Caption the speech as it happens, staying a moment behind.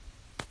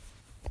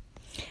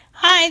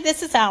Hi,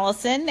 this is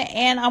Allison,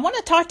 and I want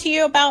to talk to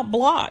you about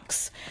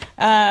blocks.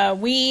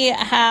 We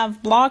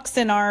have blocks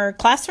in our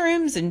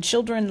classrooms, and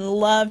children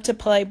love to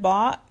play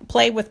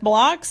with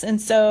blocks,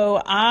 and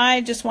so I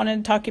just wanted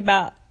to talk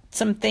about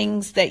some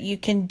things that you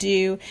can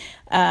do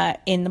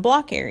in the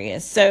block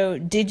areas. So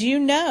did you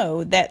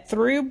know that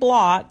through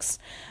blocks,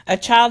 a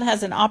child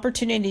has an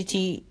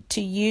opportunity to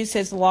use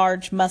his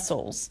large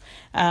muscles?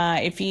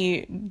 If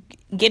you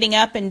getting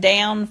up and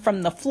down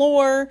from the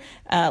floor,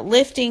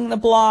 lifting the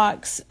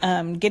blocks,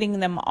 getting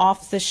them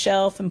off the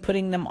shelf and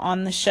putting them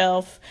on the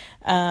shelf,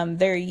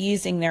 they're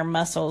using their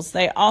muscles.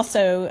 They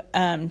also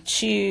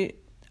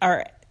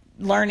are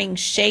learning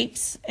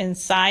shapes and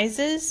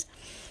sizes.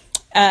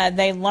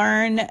 They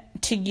learn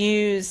to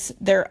use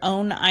their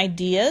own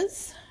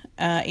ideas,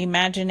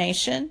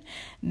 imagination.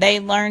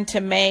 They learn to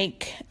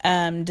make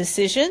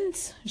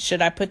decisions.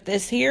 Should I put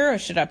this here or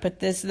should I put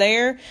this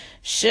there?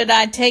 Should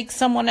I take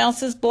someone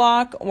else's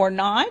block or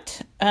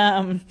not?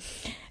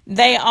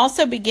 They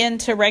also begin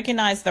to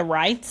recognize the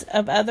rights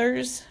of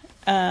others.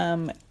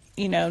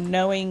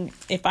 Knowing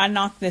if I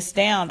knock this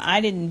down, I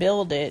didn't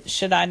build it.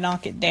 Should I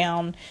knock it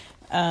down?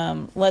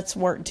 Let's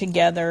work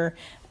together.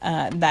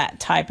 That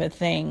type of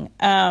thing.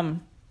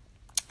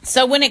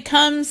 So when it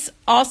comes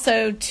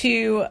also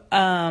to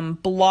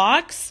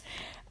blocks,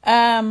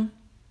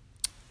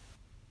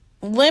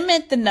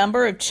 limit the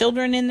number of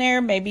children in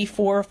there, maybe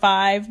 4 or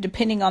 5,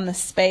 depending on the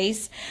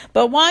space.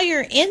 But while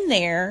you're in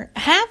there,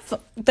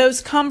 have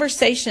those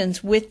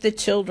conversations with the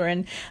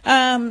children.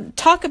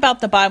 Talk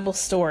about the Bible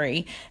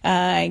story.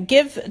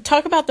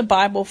 Talk about the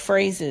Bible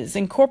phrases.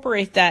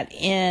 Incorporate that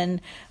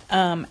in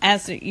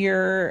as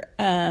you're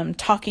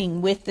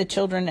talking with the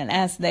children and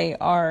as they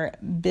are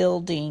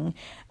building.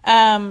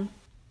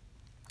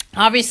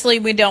 Obviously,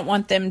 we don't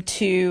want them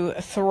to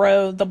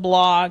throw the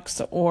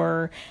blocks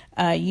or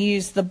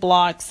use the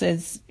blocks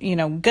as,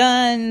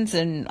 guns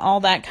and all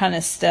that kind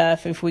of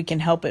stuff if we can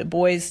help it.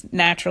 Boys,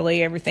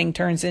 naturally, everything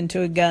turns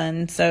into a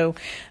gun. So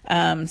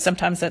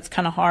sometimes that's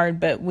kind of hard,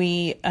 but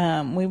we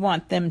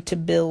want them to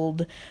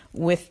build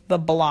with the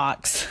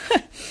blocks.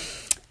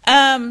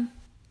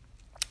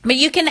 But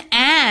you can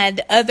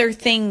add other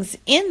things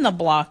in the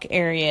block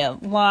area,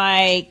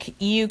 like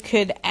you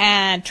could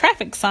add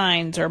traffic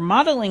signs or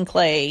modeling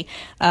clay,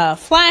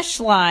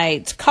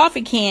 flashlights,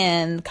 coffee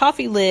can,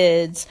 coffee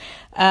lids,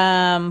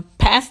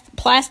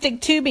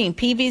 plastic tubing,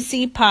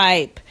 PVC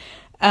pipe,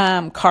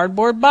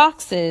 cardboard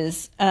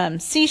boxes,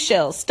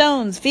 seashells,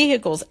 stones,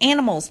 vehicles,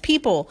 animals,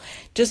 people,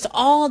 just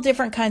all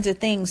different kinds of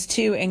things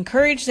to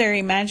encourage their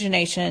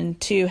imagination,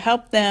 to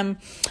help them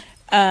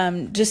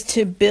just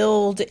to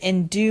build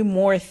and do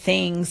more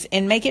things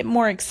and make it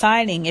more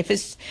exciting.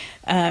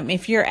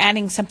 If you're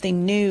adding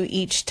something new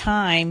each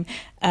time,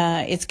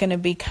 it's going to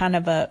be kind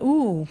of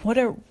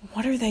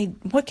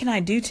what can I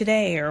do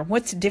today, or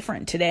what's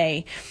different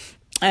today?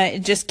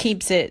 It just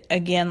keeps it,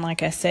 again,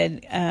 like I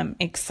said,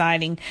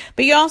 exciting.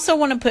 But you also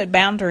want to put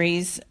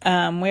boundaries. We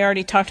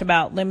already talked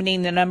about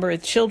limiting the number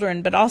of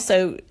children, but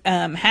also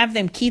have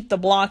them keep the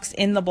blocks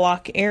in the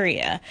block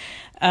area.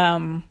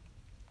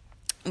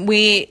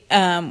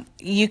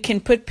 You can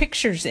put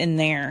pictures in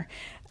there.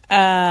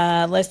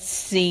 Let's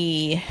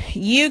see.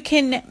 You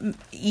can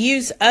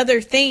use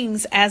other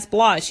things as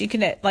blocks. You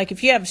can, like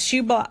if you have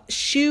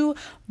shoe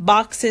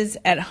boxes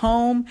at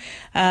home,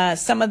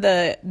 some of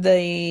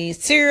the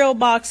cereal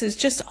boxes,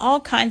 just all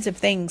kinds of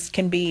things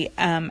can be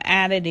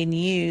added and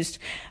used.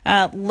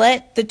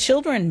 Let the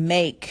children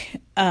make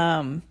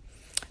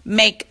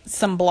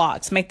some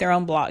blocks, make their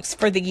own blocks.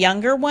 For the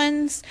younger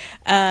ones,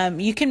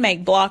 you can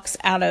make blocks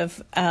out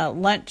of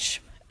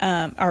lunch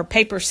or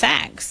paper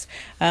sacks.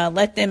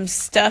 Let them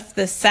stuff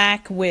the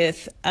sack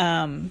with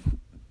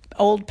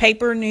old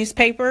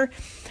newspaper,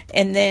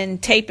 and then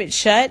tape it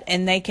shut,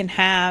 and they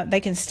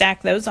can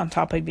stack those on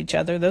top of each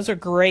other. Those are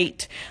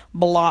great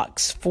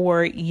blocks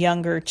for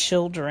younger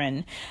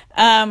children.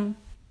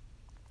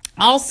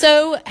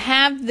 Also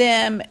have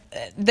them,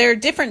 there are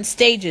different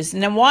stages.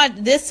 Now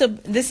this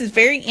is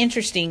very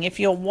interesting if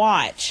you'll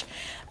watch.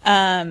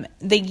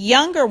 The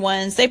younger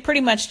ones, they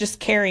pretty much just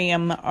carry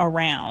them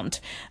around.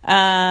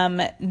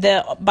 By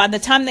the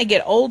time they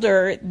get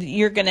older,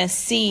 you're going to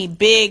see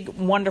big,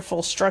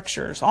 wonderful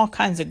structures, all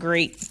kinds of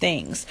great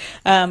things.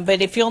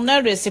 But if you'll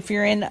notice, if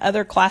you're in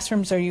other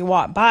classrooms or you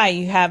walk by,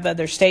 you have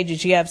other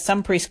stages. You have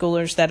some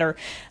preschoolers that are,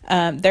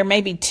 there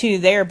may be 2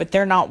 there, but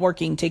they're not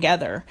working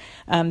together.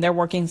 They're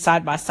working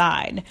side by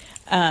side.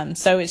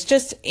 So it's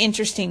just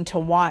interesting to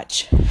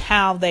watch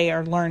how they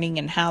are learning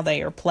and how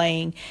they are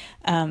playing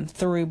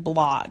through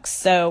blocks.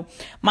 So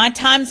my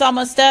time's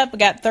almost up. I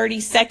got 30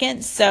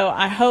 seconds. So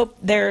I hope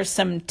there's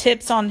some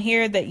tips on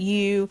here that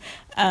you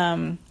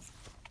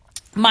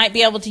might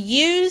be able to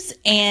use,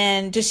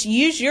 and just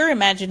use your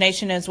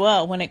imagination as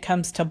well when it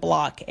comes to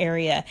block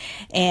area,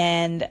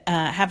 and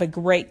have a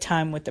great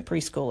time with the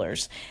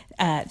preschoolers.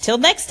 Till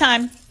next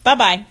time.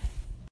 Bye-bye.